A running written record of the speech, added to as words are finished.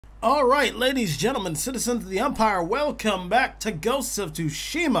Alright, ladies, gentlemen, citizens of the Empire, welcome back to Ghosts of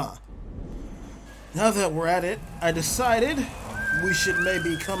Tsushima. Now that we're at it, I decided we should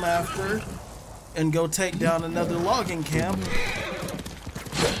maybe come after and go take down another logging camp.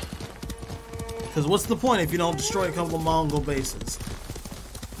 Because what's the point if you don't destroy a couple of Mongol bases?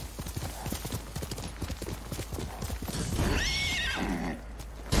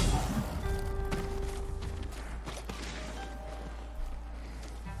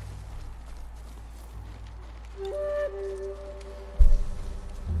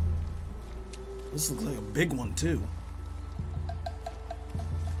 This looks like a big one, too.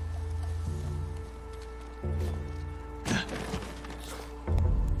 Okay.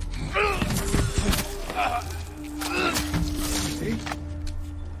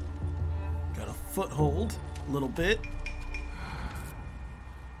 Got a foothold, a little bit.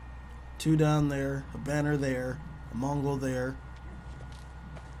 Two down there, a banner there, a Mongol there.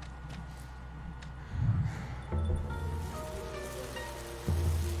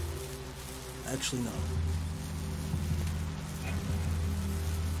 Actually, no.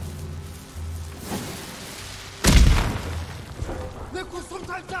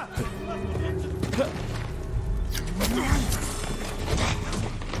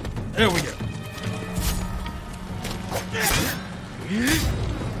 There we go.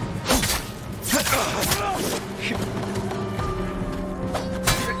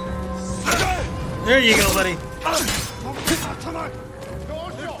 There you go, buddy.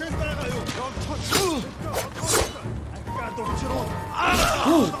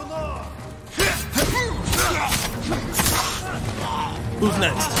 Who's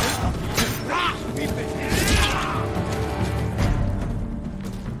next?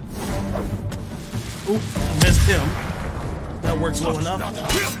 Ooh, missed him. That works low enough.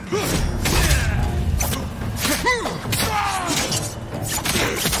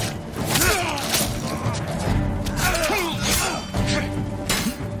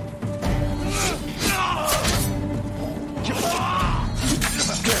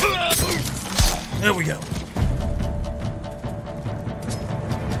 There we go.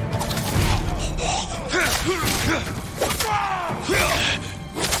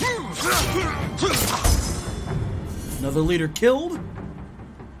 Another leader killed.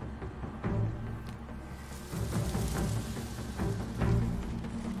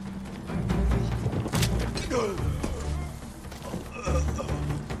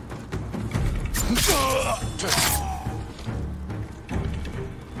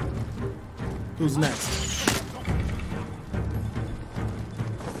 Who's next?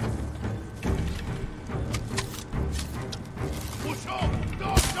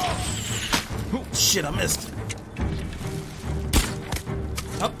 Oh, shit, I missed.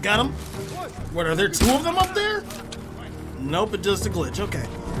 Oh, got him. What, are there two of them up there? Nope, it's just a glitch. Okay.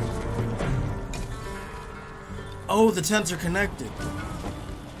 Oh, the tents are connected.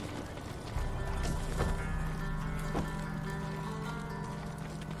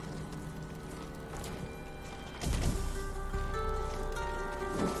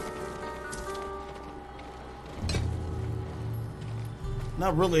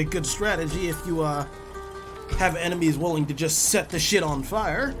 Not really a good strategy if you have enemies willing to just set the shit on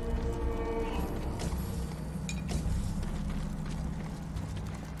fire.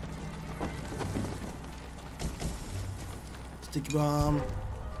 Sticky bomb.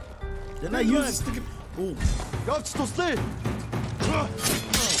 Didn't I use a sticky? Ooh.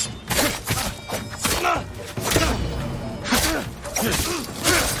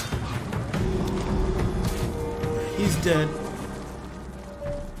 He's dead.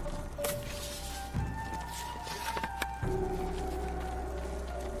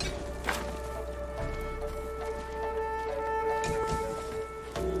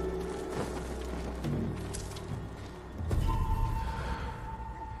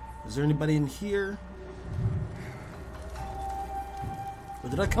 Is there anybody in here? Or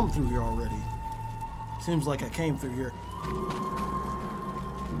did I come through here already? Seems like I came through here.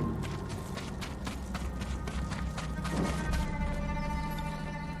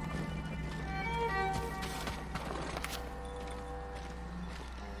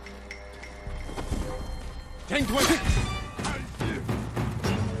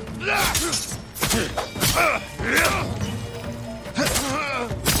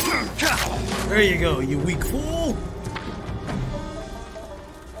 There you go, you weak fool!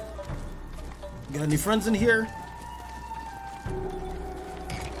 Got any friends in here?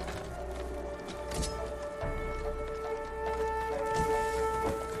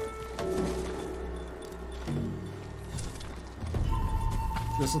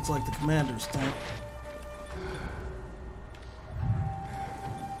 This looks like the commander's tent.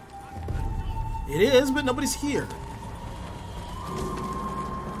 It is, but nobody's here.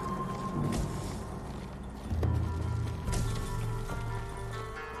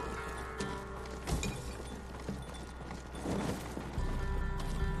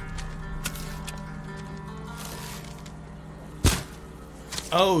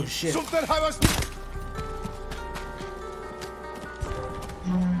 Oh shit.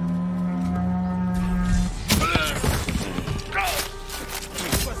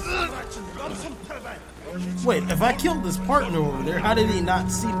 Wait, if I killed this partner over there, how did he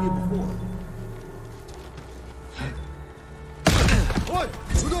not see me before?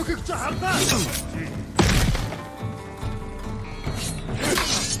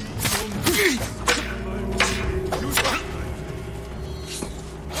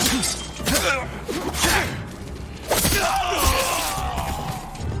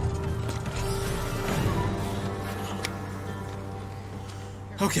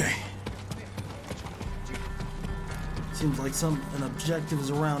 Okay. Seems like an objective is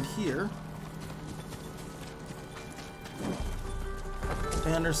around here.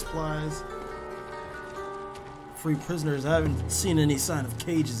 Banner supplies. Free prisoners. I haven't seen any sign of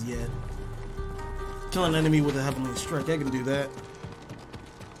cages yet. Kill an enemy with a heavenly strike. I can do that.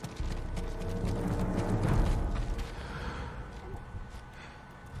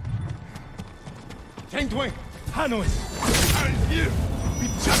 Hanoi.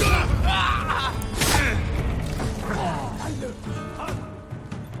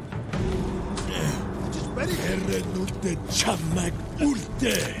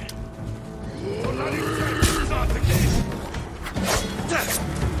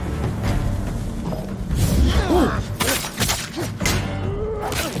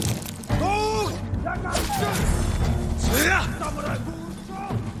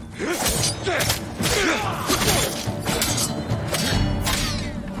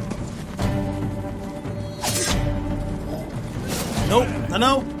 Nope, I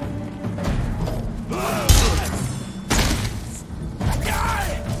know.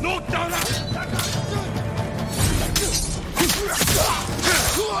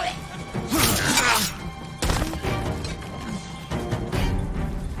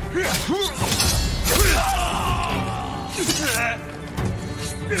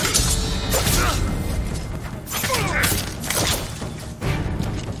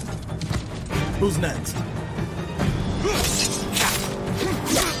 Who's next?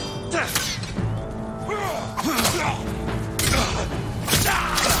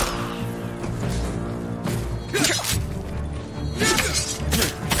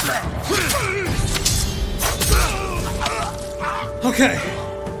 Okay.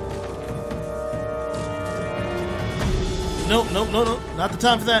 Nope, nope, no, no. Not the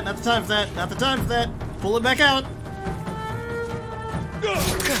time for that. Not the time for that. Not the time for that. Pull it back out.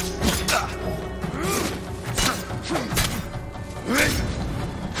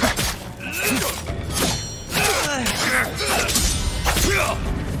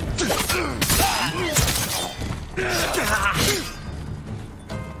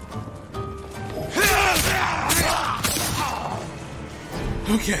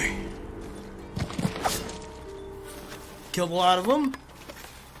 Okay. Killed a lot of them.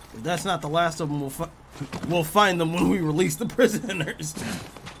 But that's not the last of them. We'll find them when we release the prisoners.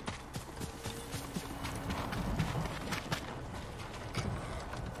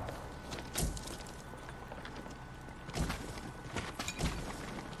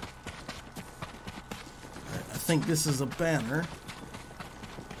 Alright, I think this is a banner.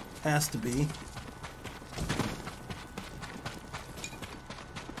 Has to be.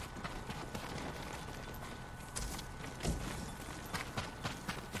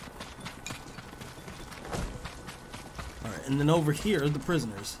 And then over here, the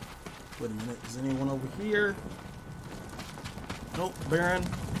prisoners. Wait a minute, is anyone over here? Nope, Baron.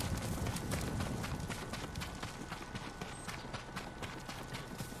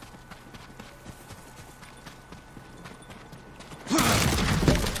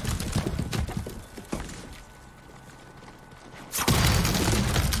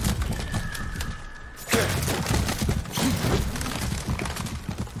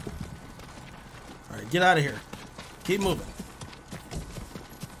 Alright, get out of here. Keep moving.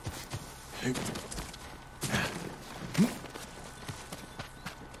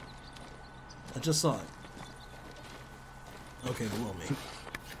 I just saw it. Okay, below me.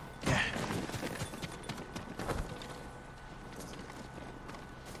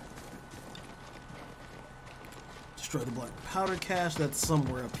 Destroy the black powder cache. That's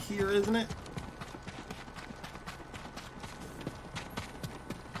somewhere up here, isn't it?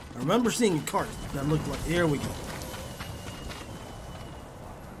 I remember seeing a cart that looked like... Here we go.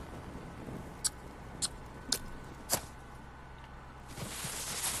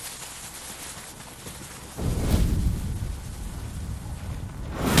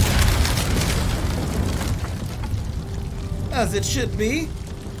 as it should be.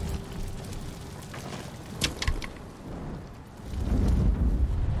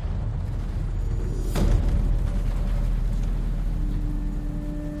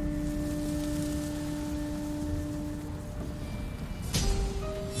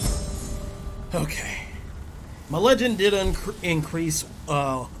 Okay. My legend did increase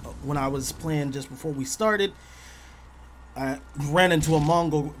when I was playing just before we started. I ran into a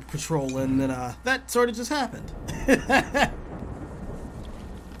Mongol patrol, and then that sort of just happened.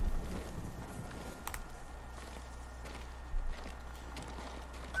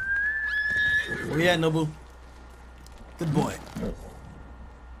 Where you at, Nobu? Good boy.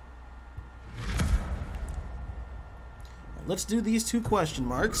 Let's do these 2 question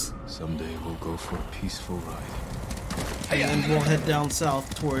marks. Someday we'll go for a peaceful ride. And then we'll head down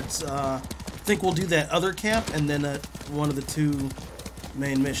south towards, I think we'll do that other camp, and then one of the 2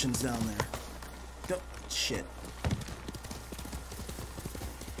 main missions down there. Go. Shit.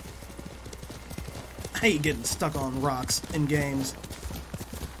 I hate getting stuck on rocks in games.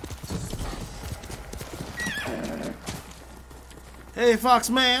 Hey, Fox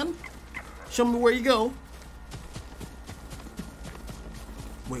Man. Show me where you go.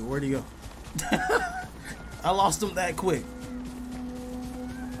 Wait, where'd he go? I lost him that quick.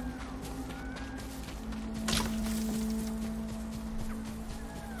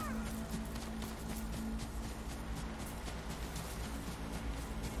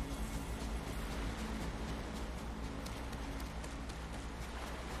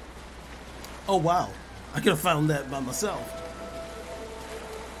 Oh wow, I could have found that by myself.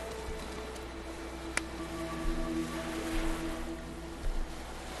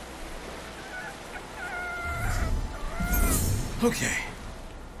 Okay.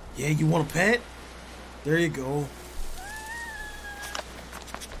 Yeah, you want a pet? There you go.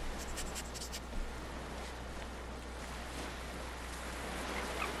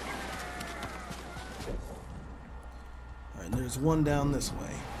 Alright, there's one down this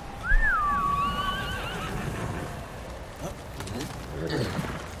way.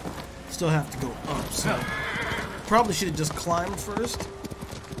 Still have to go up, so probably should have just climbed first.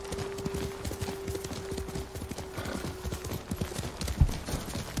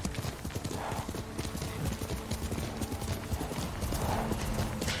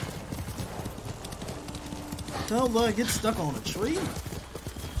 How do I get stuck on a tree?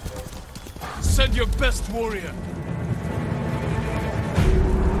 Send your best warrior.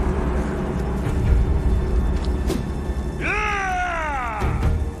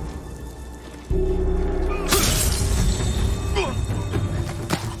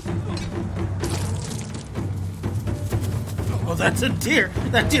 Oh, that's a deer.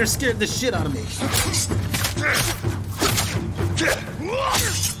 That deer scared the shit out of me.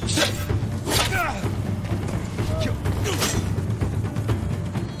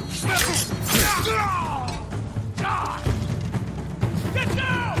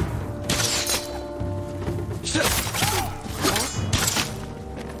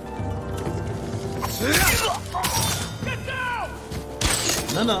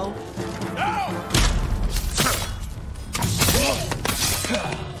 No.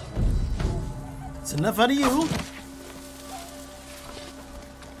 It's enough out of you.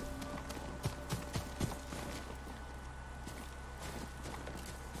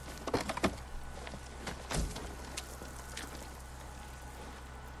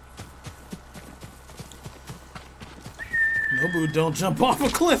 Nobu, don't jump off a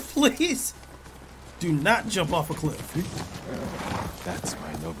cliff, please. Do not jump off a cliff. That's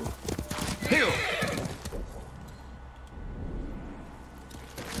my Nobu. Heal!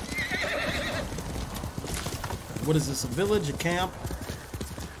 What is this, a village, a camp?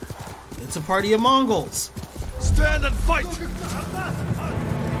 It's a party of Mongols. Stand and fight!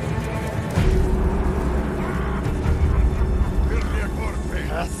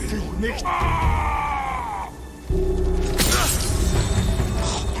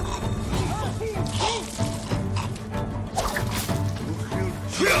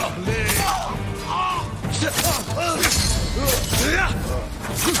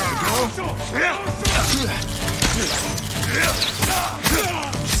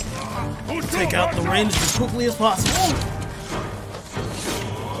 Take out the range as quickly as possible.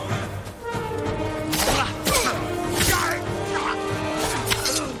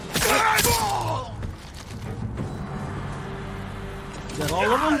 Is that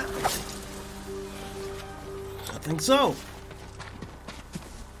all of them? I think so.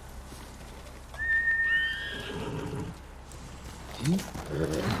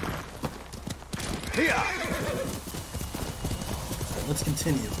 Let's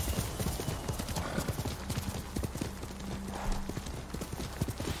continue.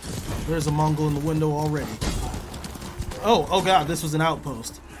 There's a Mongol in the window already. Oh god, this was an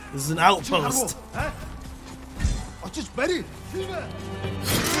outpost. This is an outpost.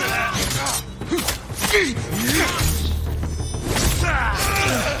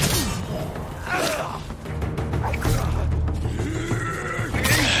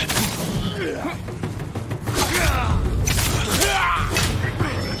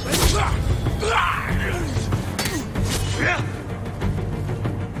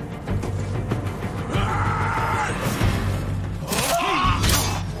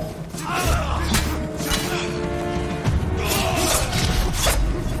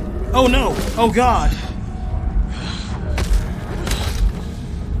 Oh no! Oh god!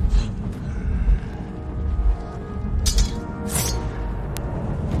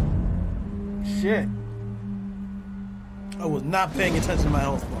 Shit. I was not paying attention to my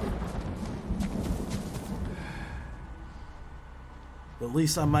health bar. But at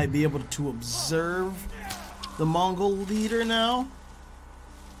least I might be able to observe the Mongol leader now.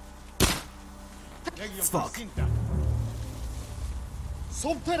 Fuck.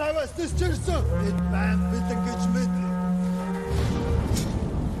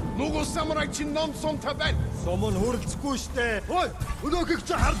 Mongol samurai Jin Sakai. Someone хөрөлцөхгүй штэ. Ой, өнөөгч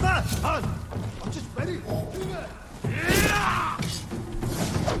чи харлаа. Хаан. Очиж барь.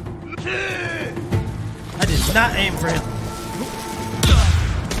 I did not aim for him.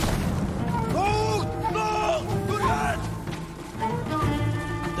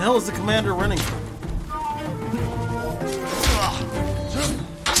 The hell is the commander running from?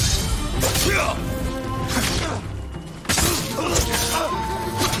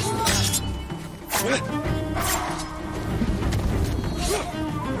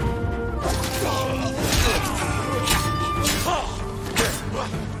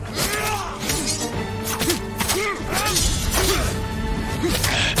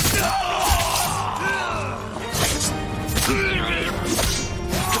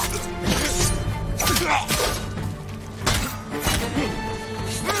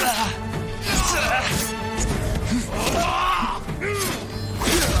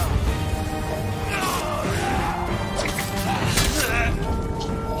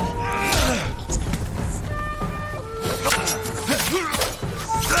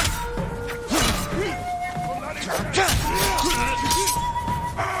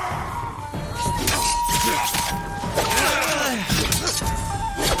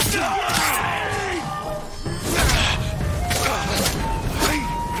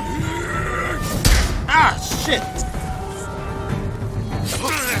 Ah, shit!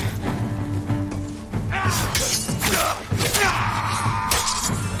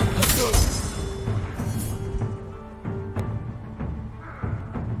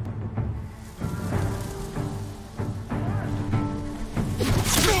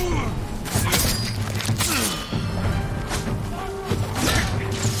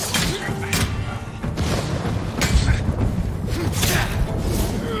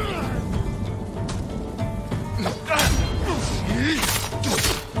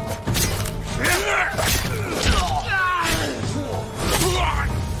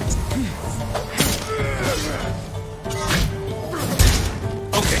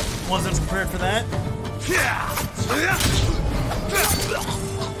 Wasn't prepared for that.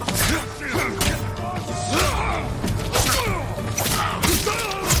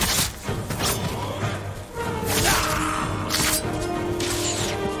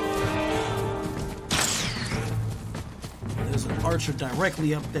 There's an archer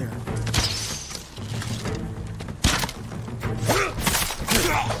directly up there.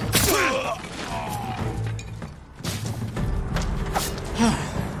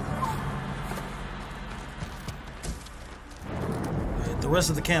 The rest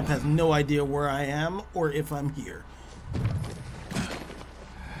of the camp has no idea where I am or if I'm here.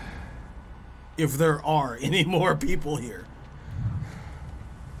 If there are any more people here.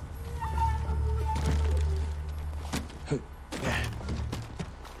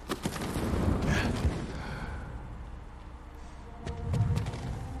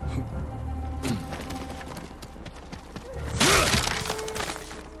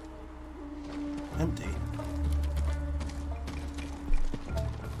 Empty.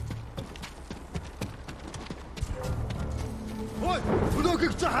 Ой,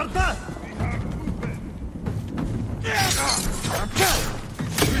 өнөөгч чи харлаа.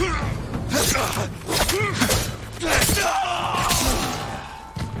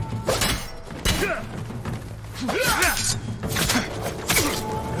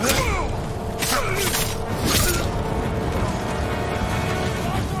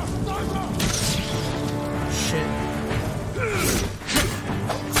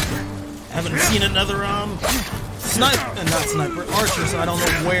 Haven't seen another sniper, not sniper, archer, so I don't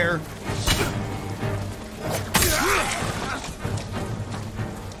know where.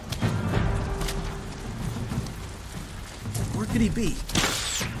 Where could he be?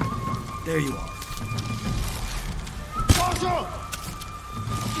 There you are.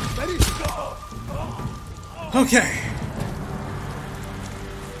 Okay.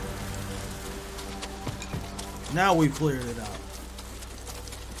 Now we've cleared it out.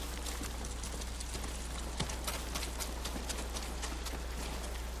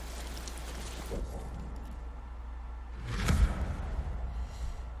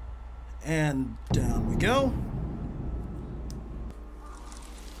 And down we go.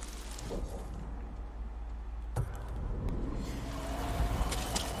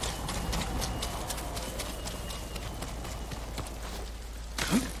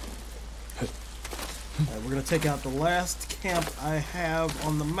 Alright, we're gonna take out the last camp I have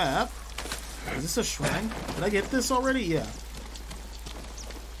on the map. Is this a shrine? Did I get this already? Yeah.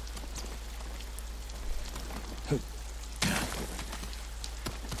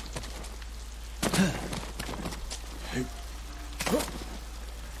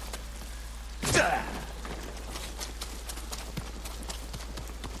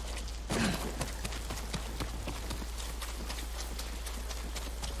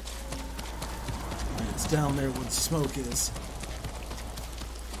 Down there where the smoke is.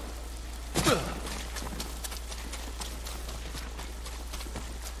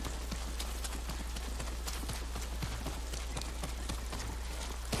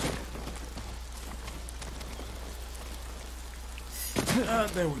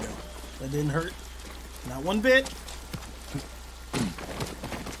 There we go. That didn't hurt. Not one bit.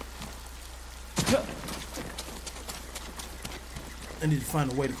 I need to find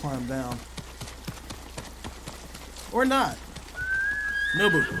a way to climb down. Or not.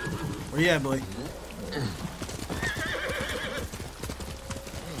 Nobu. Where you at, boy?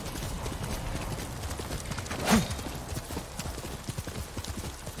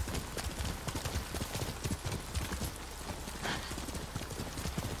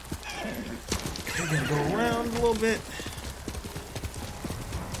 We're gonna go around a little bit.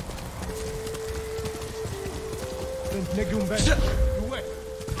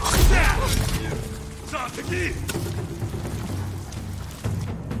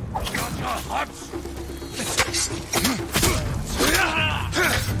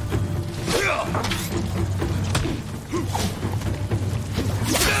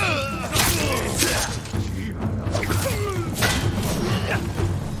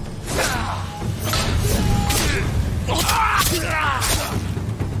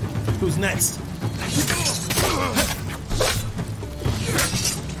 Who's next?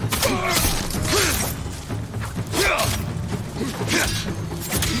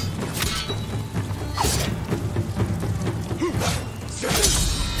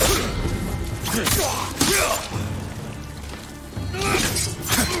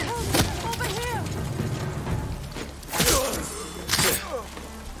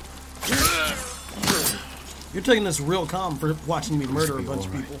 You're taking this real calm for watching me murder a bunch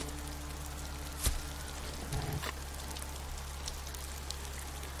of people.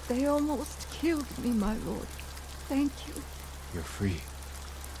 They almost killed me, my lord. Thank you. You're free.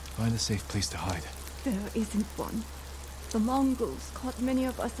 Find a safe place to hide. There isn't one. The Mongols caught many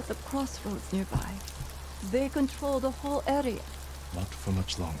of us at the crossroads nearby. They control the whole area. Not for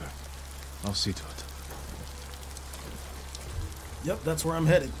much longer. I'll see to it. Yep, that's where I'm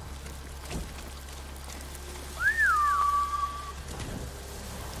headed.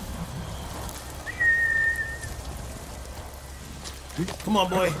 Come on,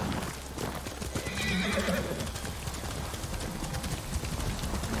 boy.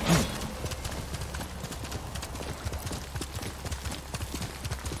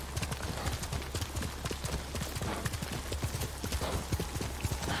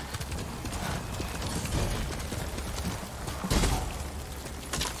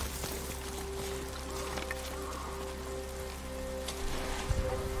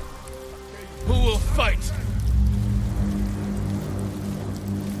 Who will fight?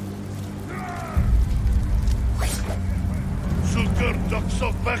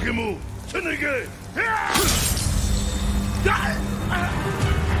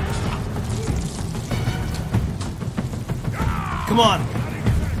 Come on.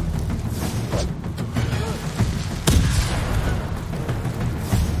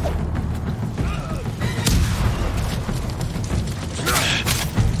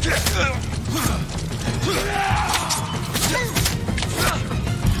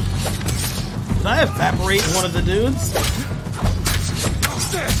 Did I evaporate one of the dudes?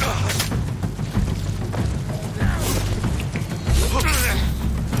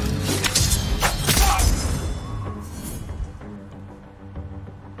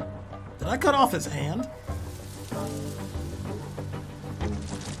 cut off his hand?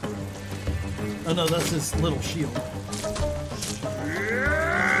 Oh no, that's his little shield.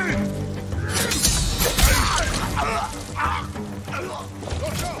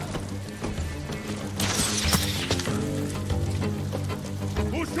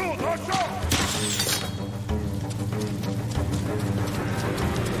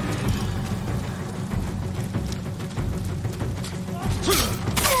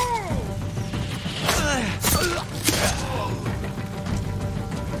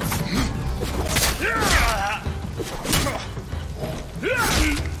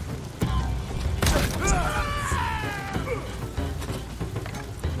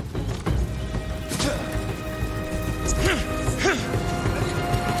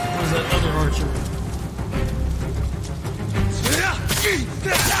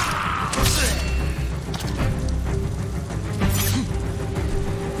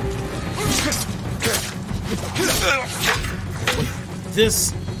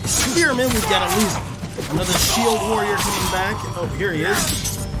 This spearman, we've got to lose him. Another shield warrior coming back. Oh, here he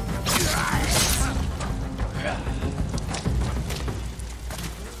is.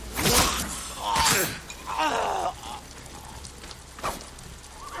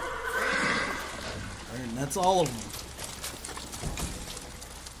 And that's all of them.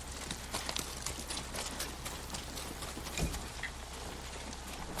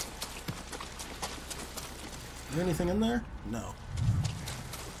 Is there anything in there? No.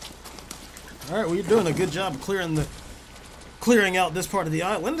 Alright, well, you're doing a good job clearing out this part of the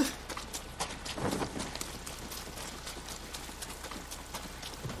island.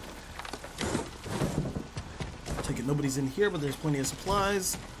 Take it nobody's in here, but there's plenty of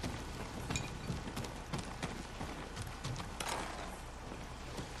supplies.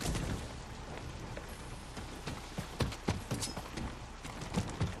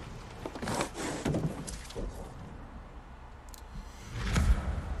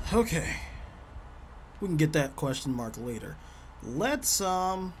 Okay. We can get that question mark later. Let's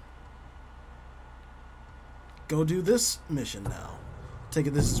go do this mission now. Take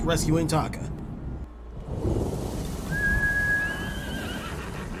it this is rescuing Taka.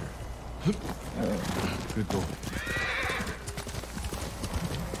 Good boy.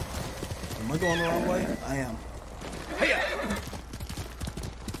 Am I going the wrong way? I am.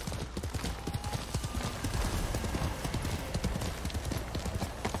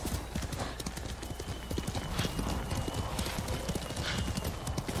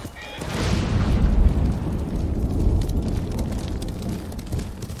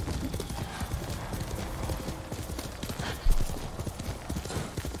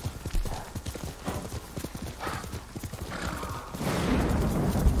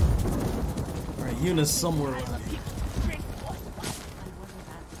 Eunice somewhere around here.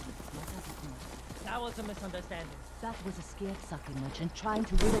 That was a misunderstanding. That was a scared sake merchant trying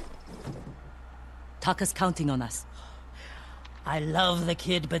to rid it. Taka's counting on us. I love the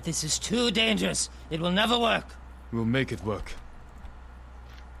kid, but this is too dangerous. It will never work. We'll make it work.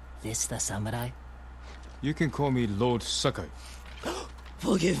 This the samurai? You can call me Lord Sakai.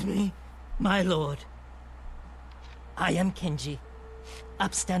 Forgive me, my lord. I am Kenji,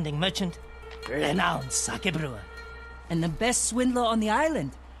 upstanding merchant, renowned sake brewer. And the best swindler on the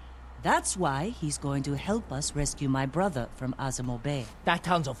island. That's why he's going to help us rescue my brother from Azamo Bay. That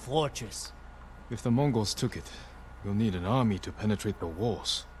town's a fortress. If the Mongols took it, we'll need an army to penetrate the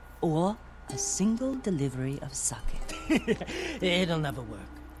walls. Or a single delivery of sake. It'll never work.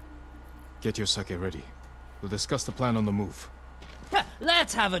 Get your sake ready. We'll discuss the plan on the move.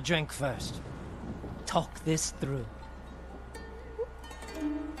 Let's have a drink first. Talk this through.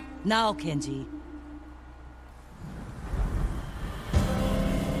 Now, Kenji.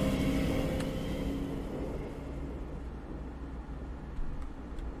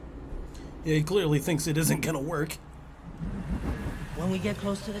 Yeah, he clearly thinks it isn't gonna work. When we get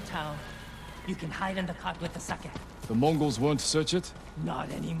close to the town, you can hide in the cart with the sake. The Mongols won't search it?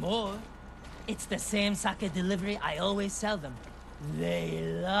 Not anymore. It's the same sake delivery I always sell them. They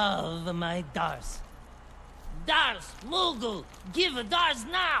love my dars. Dars, Mongol! Give a dars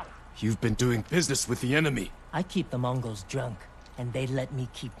now! You've been doing business with the enemy. I keep the Mongols drunk, and they let me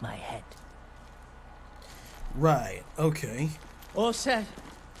keep my head. Right, okay. All set.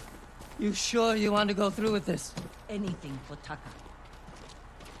 You sure you want to go through with this? Anything for Taka.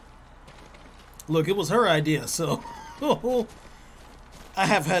 Look, it was her idea, so... I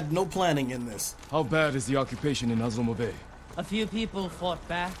have had no planning in this. How bad is the occupation in Azamo Bay? A few people fought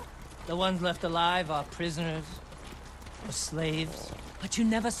back. The ones left alive are prisoners. Or slaves. But you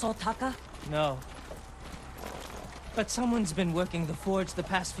never saw Taka? No. But someone's been working the forge the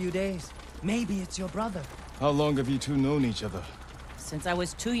past few days. Maybe it's your brother. How long have you two known each other? Since I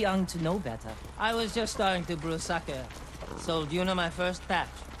was too young to know better. I was just starting to brew sake. Sold Yuna my first batch.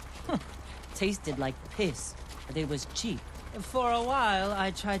 Tasted like piss, but it was cheap. For a while,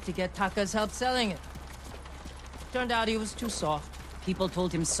 I tried to get Taka's help selling it. Turned out he was too soft. People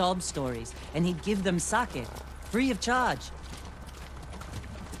told him sob stories, and he'd give them sake, free of charge.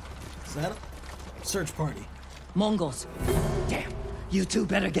 Is that a search party? Mongols. Damn, you two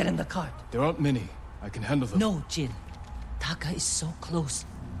better get in the cart. There aren't many. I can handle them. No, Jin. Taka is so close.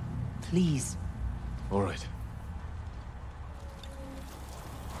 Please. All right.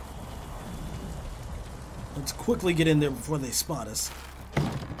 Let's quickly get in there before they spot us.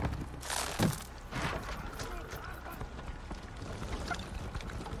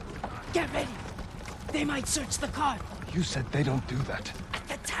 Get ready. They might search the cart. You said they don't do that. At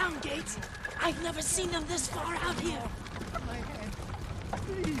the town gates. I've never seen them this far out here.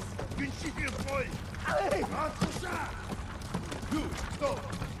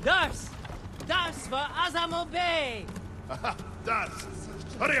 Dars! Dars for Azamo Bay! Dars!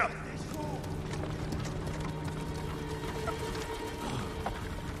 Hurry up!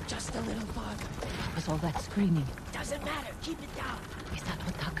 Just a little farther. What was all that screaming? Doesn't matter. Keep it down. Is that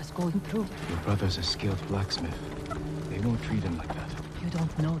what Taka's going through? Your brother's a skilled blacksmith. They won't treat him like that. You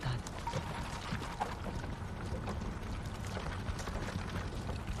don't know that.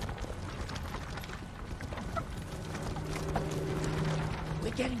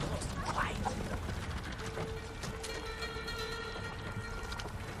 We're getting close. Quiet.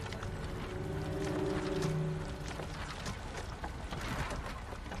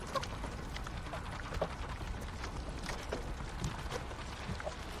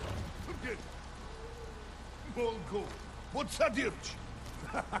 Mongol! What's that dirge?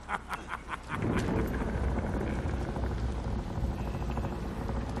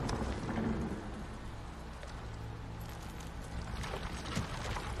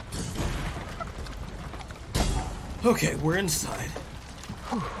 Okay, we're inside.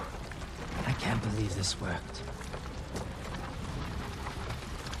 I can't believe this worked.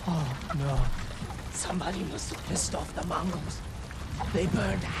 Oh, no. Somebody must have pissed off the Mongols. They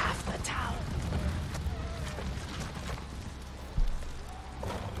burned half the town.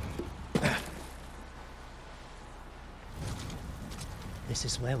 This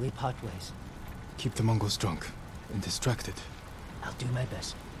is where we part ways. Keep the Mongols drunk and distracted. I'll do my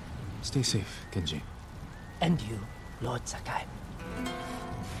best. Stay safe, Genji. And you, Lord Sakai.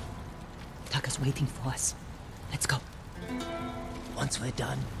 Taka's waiting for us. Let's go. Once we're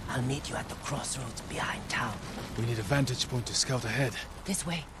done, I'll meet you at the crossroads behind town. We need a vantage point to scout ahead. This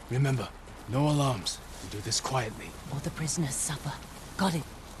way. Remember, no alarms. We do this quietly. All the prisoners suffer. Got it.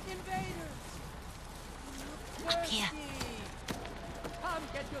 Invaders! Up here. Come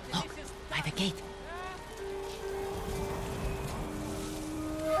get your Look, by the gate.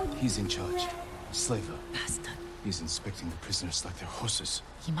 He's in charge. Slaver. Bastard. He's inspecting the prisoners like they're horses.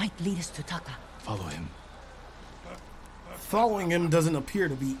 He might lead us to Taka. Follow him. Following him doesn't appear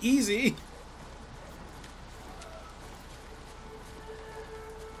to be easy.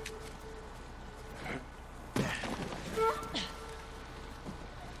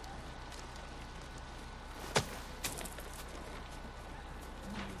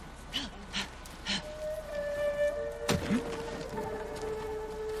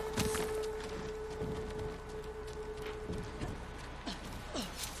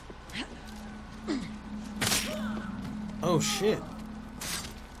 Oh shit.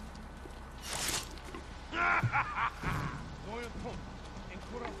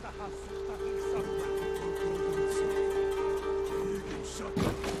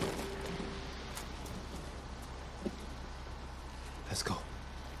 Let's go.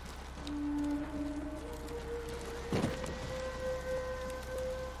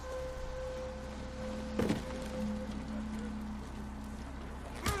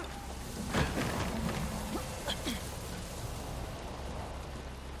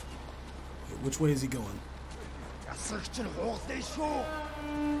 Which way is he going?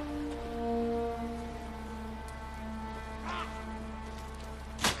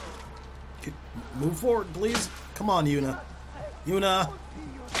 Move forward, please. Come on, Yuna. Yuna!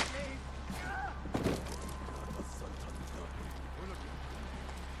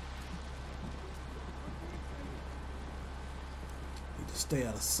 Need to stay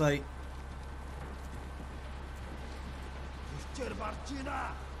out of sight.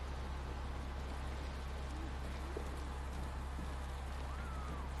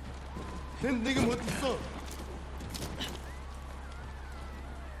 네가 못 있어.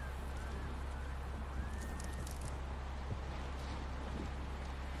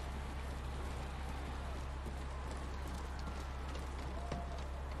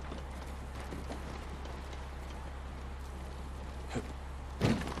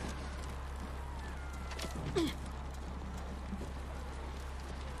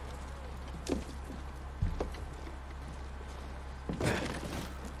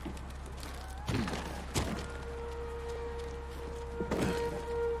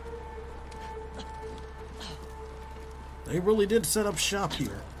 They really did set up shop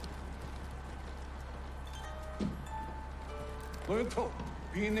here. What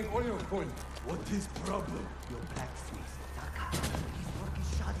is problem? Your blacksmith, Taka. His work is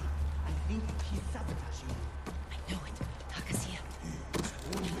shoddy. I think he's sabotaging you. I know it. Taka's here.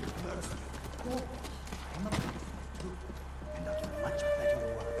 Only blacksmith. Oh, I'm a blacksmith too. And I'll do much better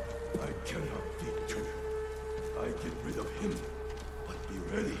work. I cannot beat you. I get rid of him. But be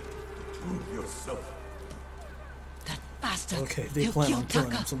ready to prove yourself. That bastard. Okay, they He'll plan kill on killing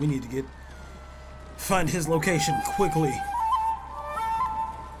Taka. him, so we need to find his location quickly.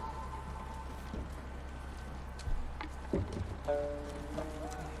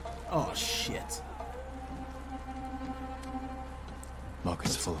 Oh shit.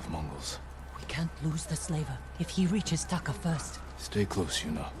 Market's full of Mongols. We can't lose the slaver if he reaches Taka first. Stay close,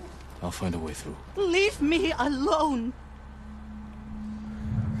 Yuna. I'll find a way through. Leave me alone!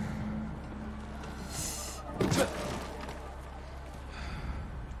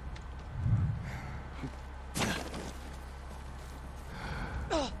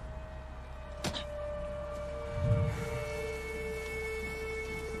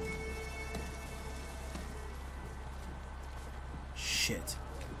 Shit.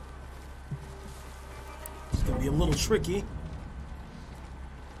 It's gonna be a little tricky.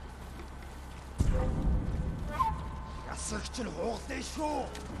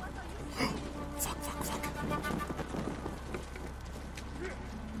 Fuck, fuck, fuck.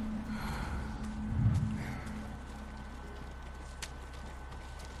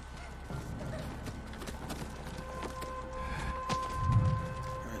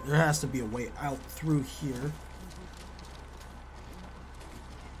 Alright, there has to be a way out through here.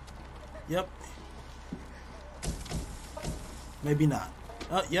 Yep. Maybe not.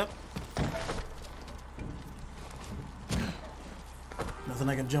 Yep. Nothing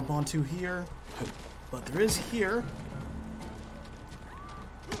I can jump onto here. But there is here.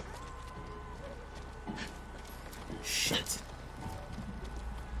 Shit.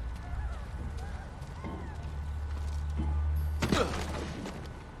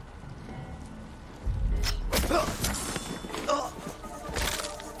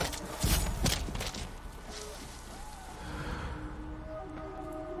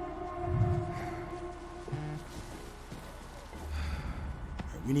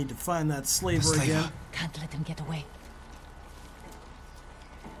 We need to find that slaver again. Can't let him get away.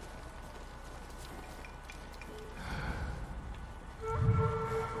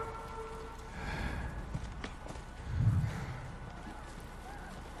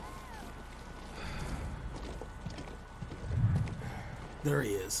 There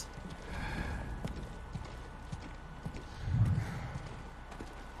he is.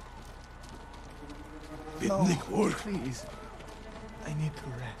 Please. I need to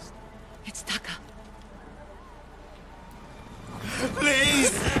rest. It's Taka.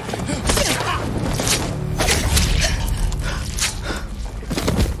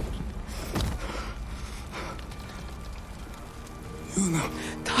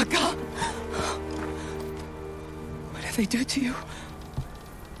 Taka! What did they do to you?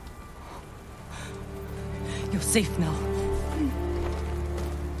 You're safe now.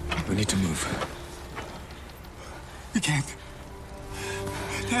 We need to move. We can't.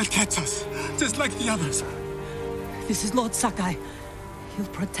 They'll catch us, just like the others. This is Lord Sakai. He'll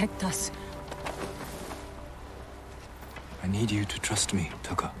protect us. I need you to trust me,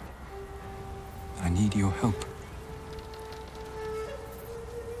 Taka. I need your help.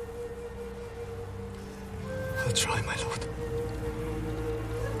 I'll try, my lord.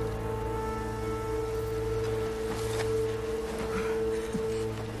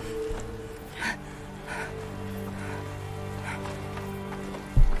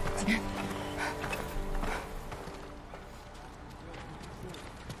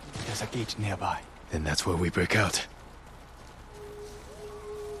 There's a gate nearby. Then that's where we break out.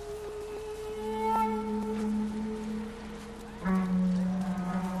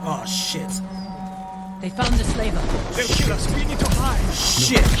 Oh shit. They found the slaver. They'll kill us. We need to hide.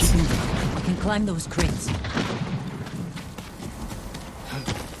 Shit. We can climb those crates.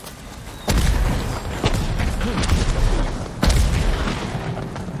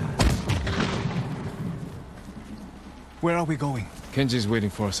 Where are we going? Kenji's waiting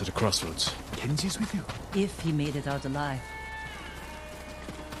for us at the crossroads. Kenji's with you. If he made it out alive.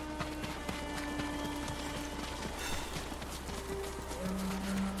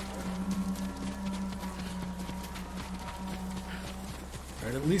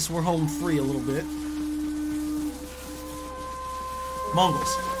 Alright, at least we're home free a little bit.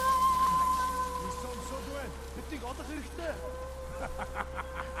 Mongols.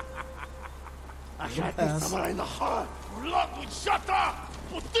 Pass. Alright,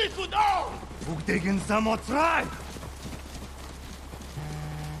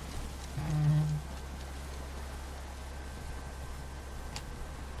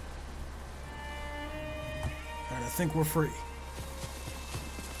 I think we're free.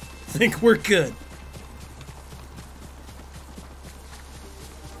 I think we're good.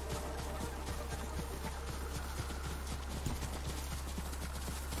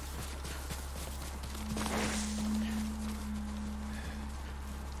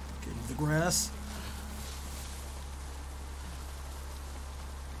 Get into the grass.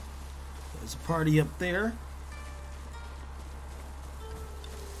 There's a party up there.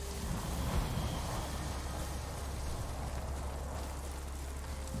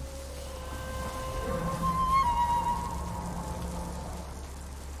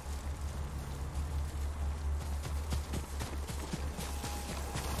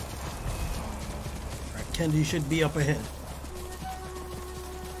 Kenji should be up ahead.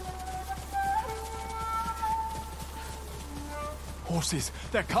 Horses,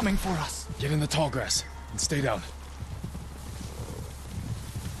 they're coming for us. Get in the tall grass and stay down.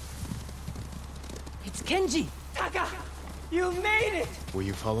 It's Kenji! Taka! You made it! Were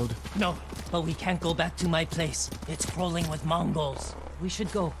you followed? No, but we can't go back to my place. It's crawling with Mongols. We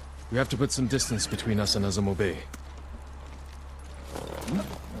should go. We have to put some distance between us and Azamo Bay.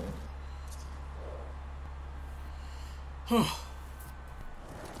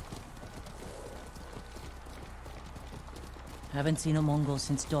 Haven't seen a Mongol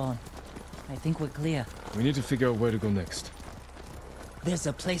since dawn. I think we're clear. We need to figure out where to go next. There's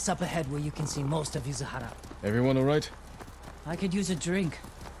a place up ahead where you can see most of Izuhara. Everyone alright? I could use a drink.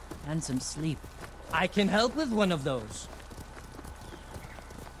 And some sleep. I can help with one of those.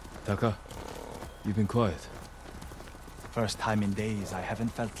 Taka, you've been quiet. First time in days, I haven't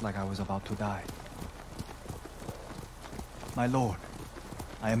felt like I was about to die. My lord,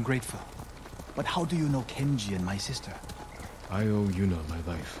 I am grateful. But how do you know Kenji and my sister? I owe Yuna my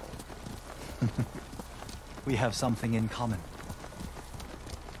life. We have something in common.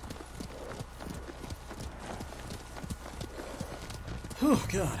 Oh,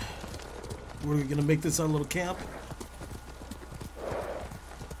 God. Were we gonna make this our little camp?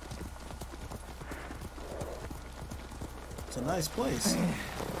 It's a nice place.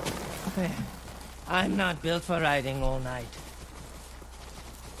 I'm not built for riding all night.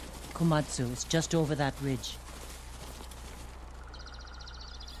 Komatsu is just over that ridge.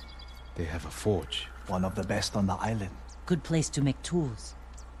 They have a forge. One of the best on the island. Good place to make tools.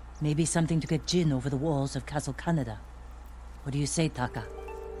 Maybe something to get Jin over the walls of Castle Canada. What do you say, Taka?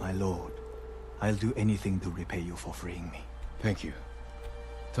 My lord, I'll do anything to repay you for freeing me. Thank you.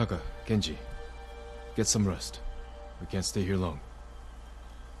 Taka, Kenji, get some rest. We can't stay here long.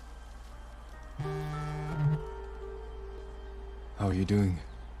 How are you doing?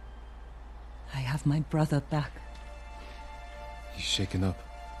 I have my brother back. He's shaken up.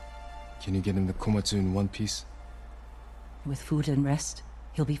 Can you get him to Komatsu in one piece? With food and rest,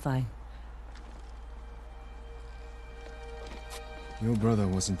 he'll be fine. Your brother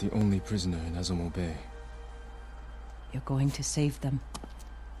wasn't the only prisoner in Azamo Bay. You're going to save them.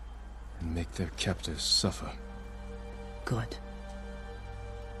 And make their captors suffer. Good.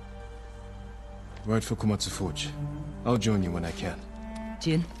 Ride for Komatsu Forge. I'll join you when I can.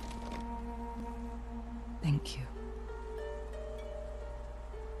 Jin? Thank you.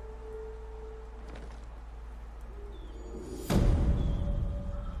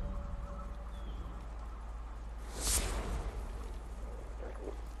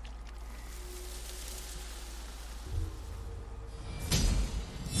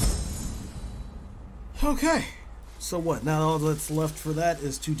 Okay. So what? Now all that's left for that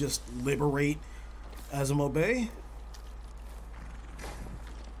is to just liberate Azamo Bay?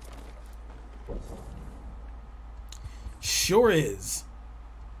 Sure is.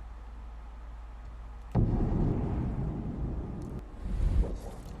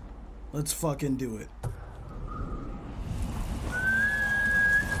 Let's fucking do it.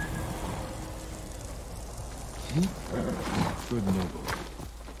 Good noble.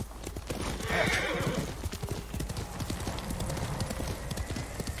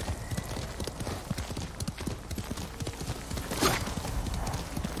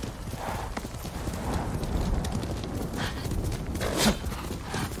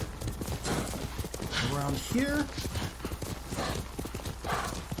 Around here.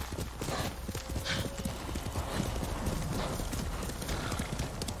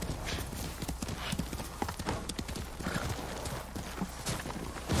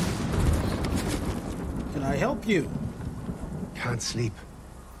 Can I help you? Can't sleep.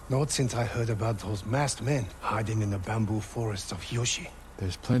 Not since I heard about those masked men hiding in the bamboo forests of Yoshi.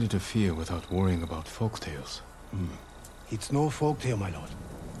 There's plenty to fear without worrying about folktales. It's no folktale, my lord.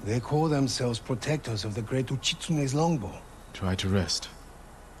 They call themselves protectors of the great Uchitsune's longbow. Try to rest.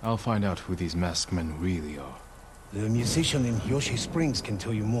 I'll find out who these masked men really are. The musician in Yoshi Springs can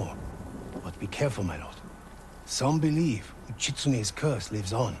tell you more. But be careful, my lord. Some believe Uchitsune's curse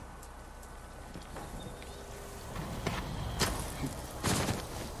lives on.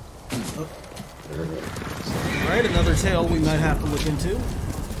 Alright, another tale we might have to look into.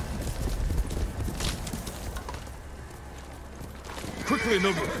 Quickly,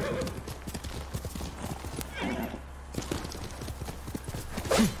 Nobu!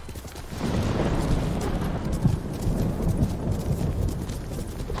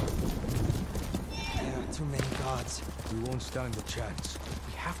 There are too many gods. We won't stand a chance.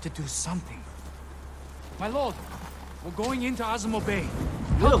 We have to do something. My lord, we're going into Azamo Bay.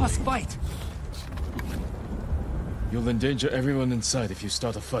 Help us fight. You'll endanger everyone inside if you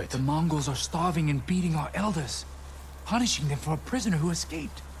start a fight. The Mongols are starving and beating our elders, punishing them for a prisoner who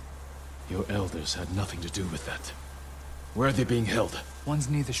escaped. Your elders had nothing to do with that. Where are they being held? One's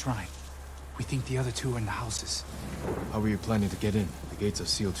near the shrine. We think the other two are in the houses. How are you planning to get in? The gates are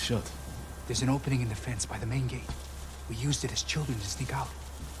sealed shut. There's an opening in the fence by the main gate. We used it as children to sneak out.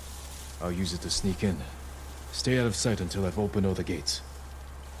 I'll use it to sneak in. Stay out of sight until I've opened all the gates.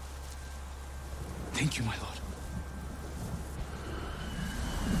 Thank you, my lord.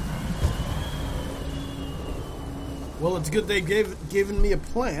 Well, it's good they've given me a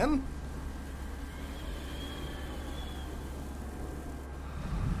plan.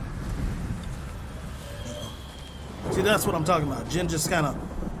 See, that's what I'm talking about. Jin just kind of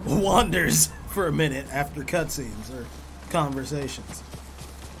wanders for a minute after cutscenes or conversations.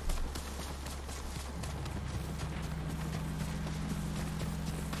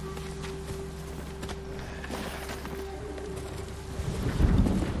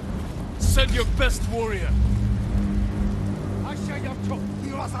 Send your best warrior!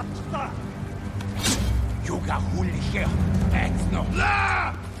 Yuga Hulisha, Exno.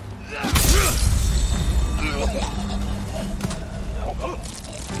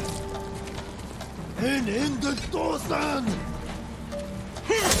 En ende Dosan!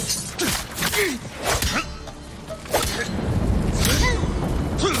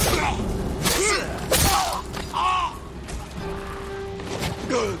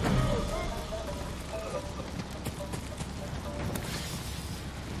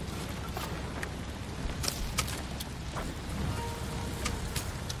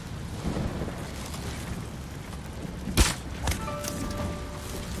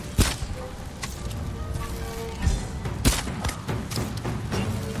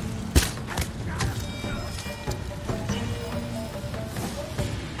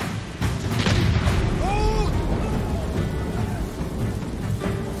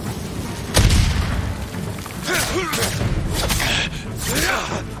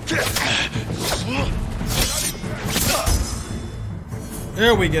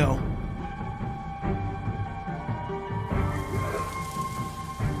 There we go.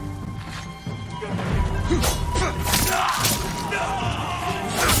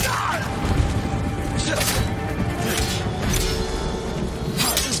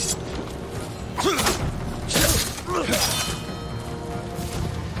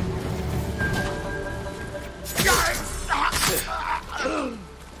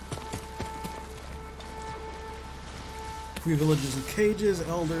 Three villages in cages,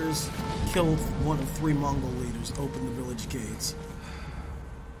 elders, killed one of 3 Mongol leaders, open the village gates.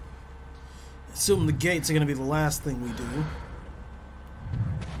 Assume the gates are going to be the last thing we do.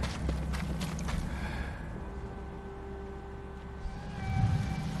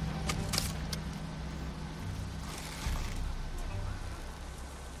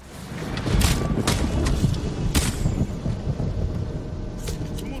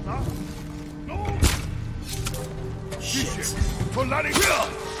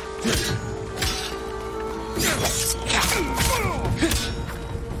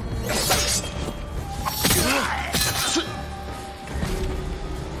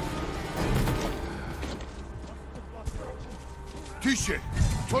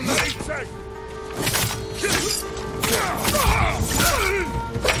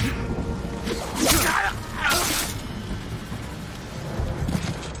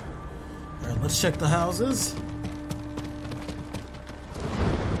 Alright, let's check the houses.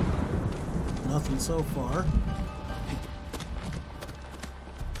 Nothing so far.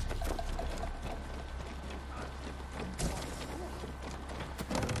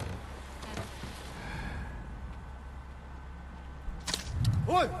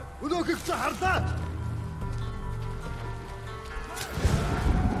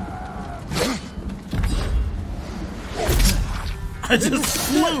 I just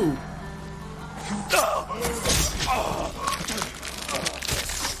flew.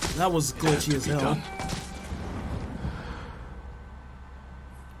 That was glitchy as hell.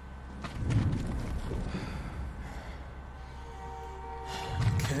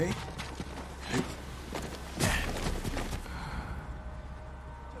 Okay.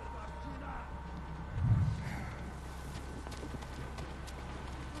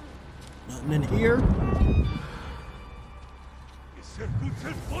 Nothing in here.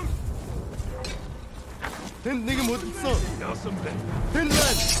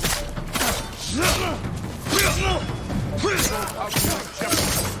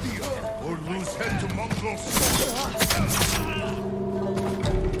 Or lose head to Mongols.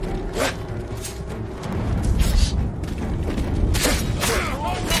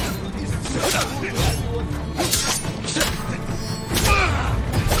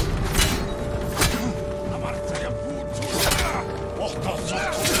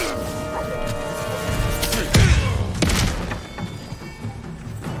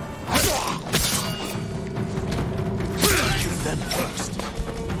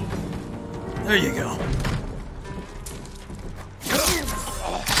 There you go.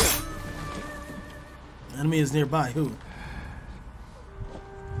 Enemy is nearby. Who?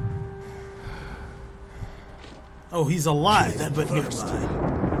 Oh, he's alive, but nearby.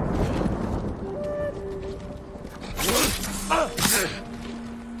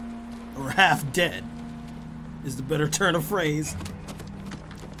 Or half dead is the better turn of phrase.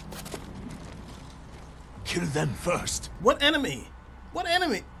 Kill them first. What enemy? What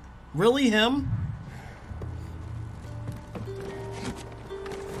enemy? Really him?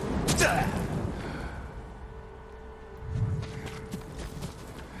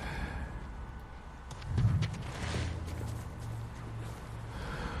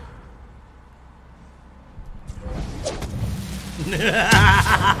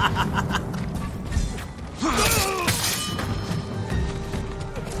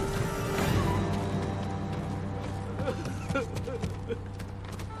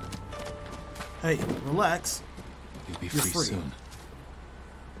 Hey, relax. You'll be You're free free. soon.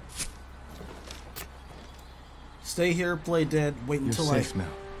 Stay here, play dead, wait You're until safe now.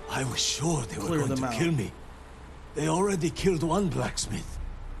 I was sure they were Clear going them to out. kill me. They already killed one blacksmith.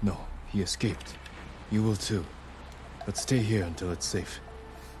 No, he escaped. You will too. But stay here until it's safe.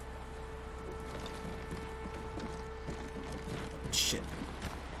 Shit.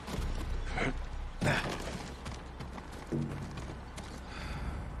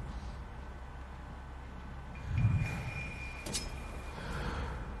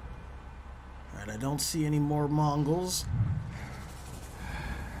 Alright, I don't see any more Mongols.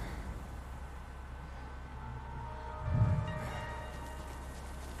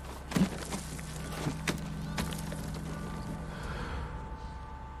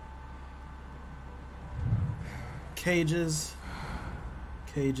 Cages.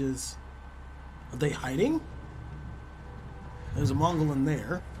 Cages. Are they hiding? There's a Mongol in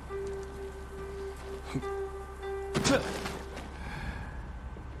there.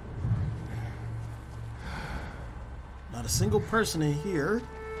 Not a single person in here.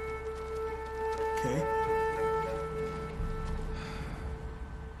 Okay.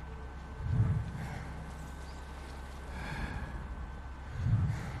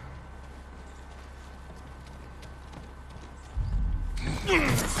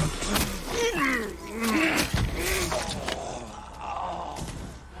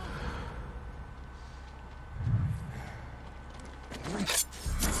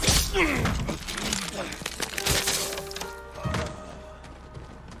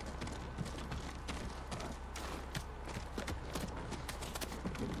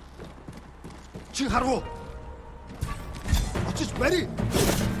 하루. Just ready.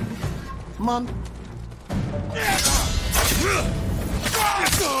 Come on.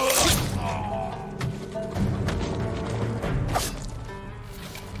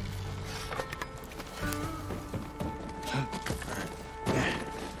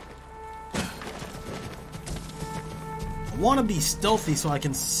 I want to be stealthy so I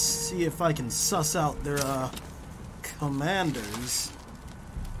can see if I can suss out their commanders.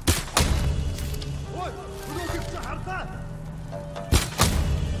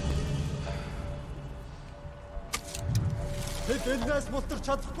 Эндээс мултарч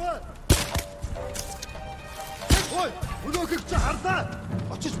чадахгүй. Ой, өнөөхийг чи харлаа.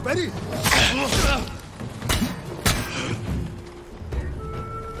 Очиж барь.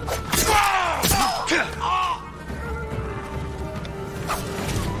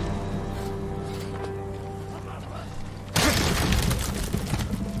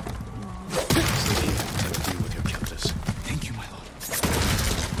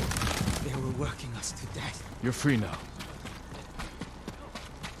 us to death. You're free now.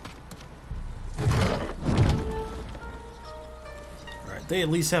 Alright, they at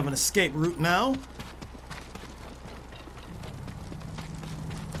least have an escape route now.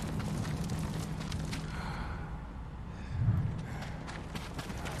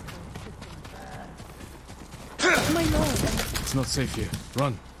 My lord. It's not safe here.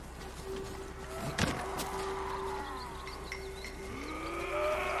 Run.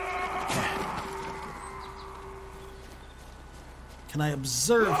 Can I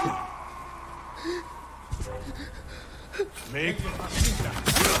observe him? Make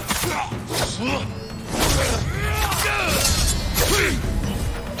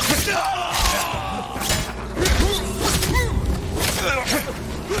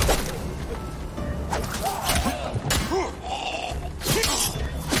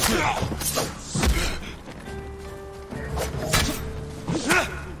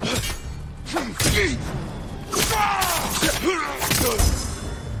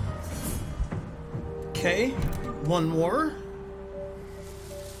Okay, one more.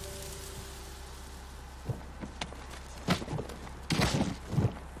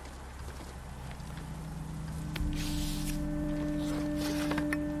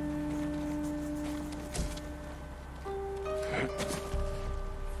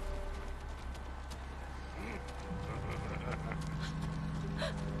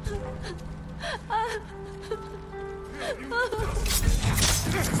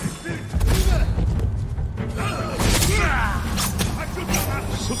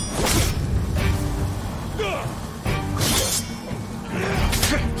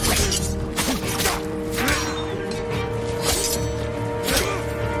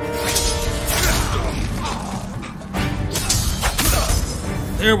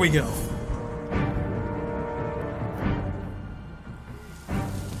 There we go.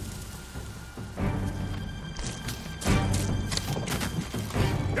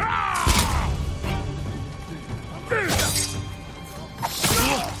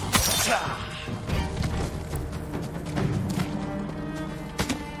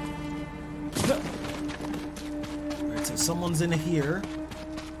 Alright, so someone's in here.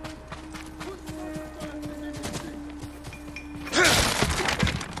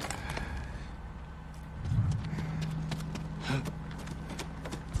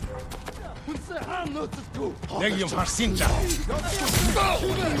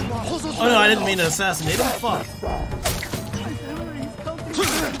 Oh no, I didn't mean to assassinate him. Fuck.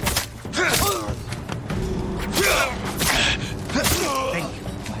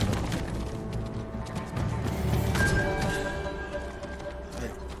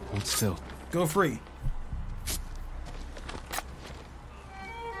 Hold still. Go free.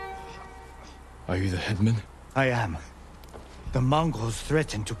 Are you the headman? I am. The Mongols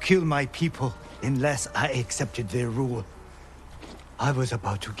threatened to kill my people unless I accepted their rule. I was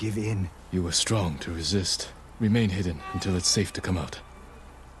about to give in. You were strong to resist. Remain hidden until it's safe to come out.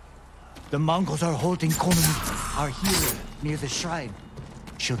 The Mongols are holding Konami, our hero, near the shrine.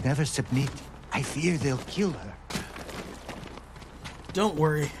 She'll never submit. I fear they'll kill her. Don't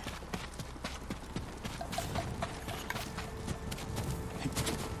worry.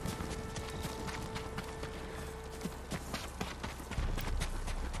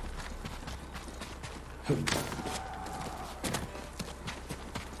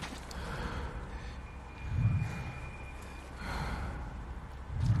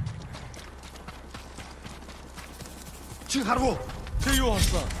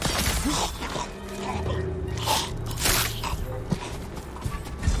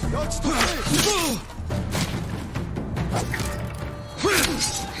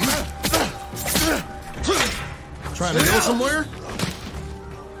 Trying to go somewhere?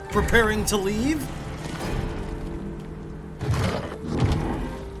 Preparing to leave?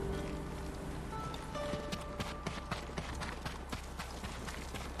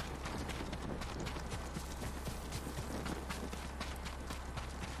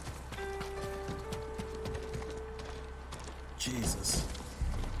 Jesus.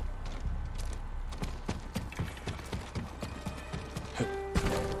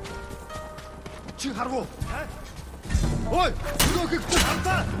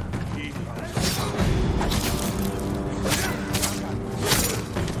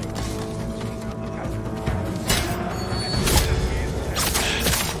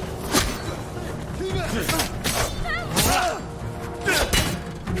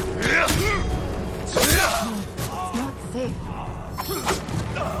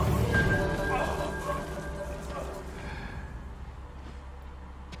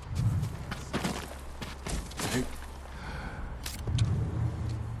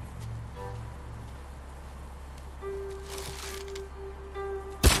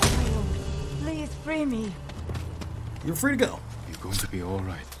 free me. You're free to go. You're going to be all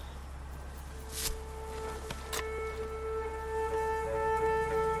right.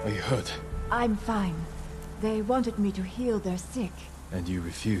 Are you hurt? I'm fine. They wanted me to heal their sick. And you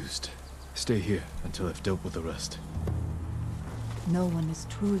refused. Stay here until I've dealt with the rest. No one is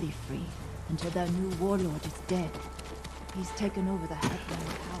truly free until their new warlord is dead. He's taken over the headland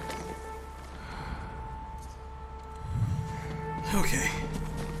house. Okay.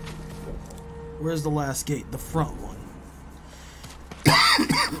 Where's the last gate? The front one.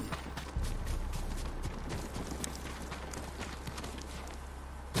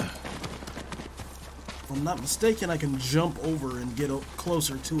 If I'm not mistaken, I can jump over and get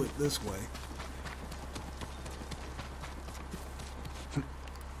closer to it this way.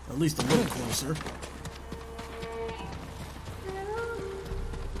 At least a little closer.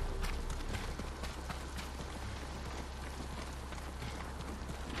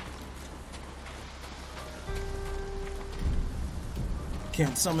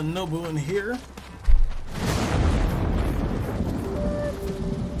 Can't summon Nobu in here.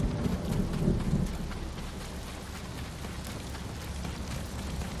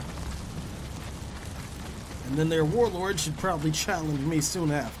 And then their warlord should probably challenge me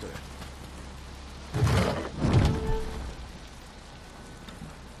soon after.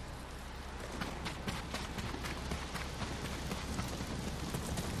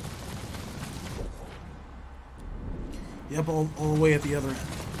 Yep, all the way at the other end.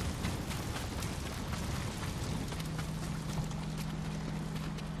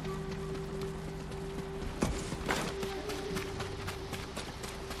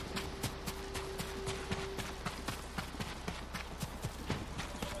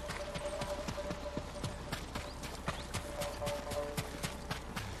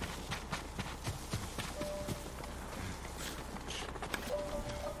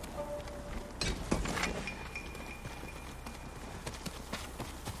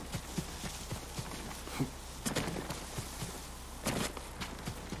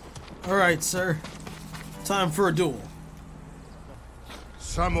 Alright, sir. Time for a duel.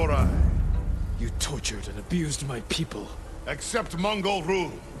 Samurai, You tortured and abused my people. accept Mongol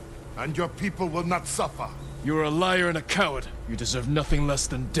rule, and your people will not suffer. You're a liar and a coward. You deserve nothing less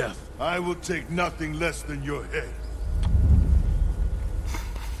than death. I will take nothing less than your head.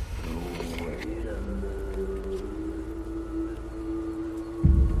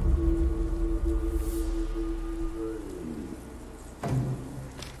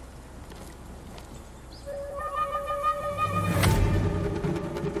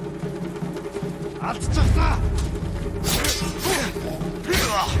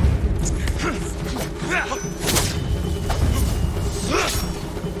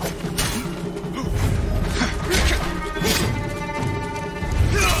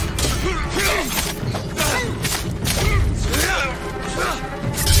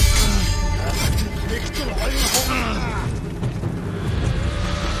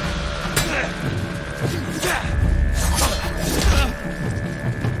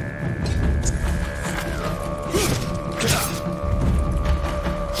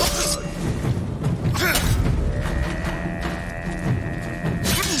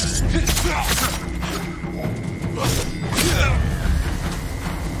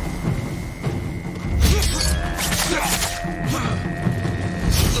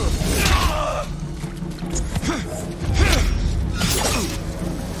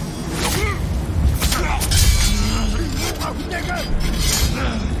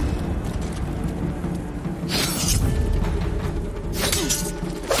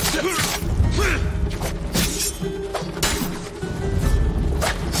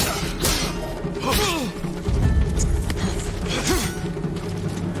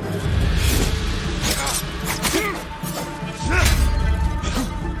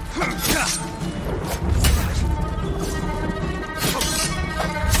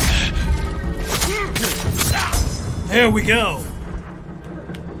 There we go.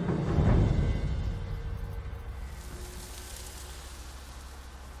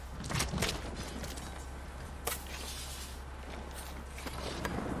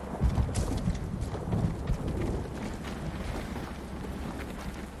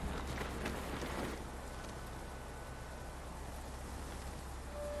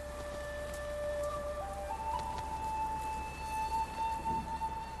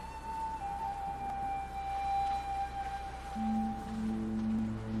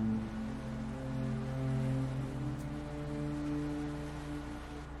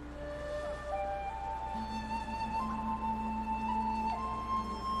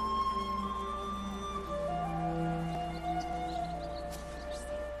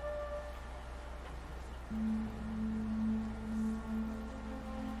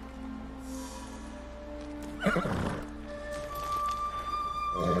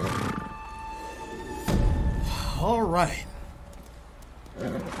 All right.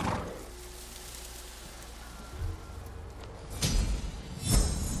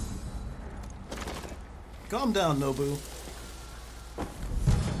 Calm down, Nobu.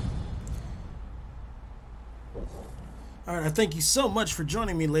 Alright, I thank you so much for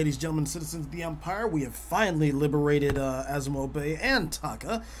joining me, ladies, gentlemen, citizens of the Empire. We have finally liberated Azamo Bay and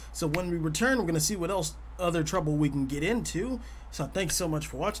Taka. So when we return, we're going to see what else other trouble we can get into. So thanks so much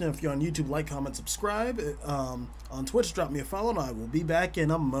for watching. If you're on YouTube, like, comment, subscribe. On Twitch, drop me a follow, and I will be back in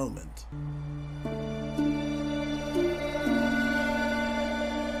a moment.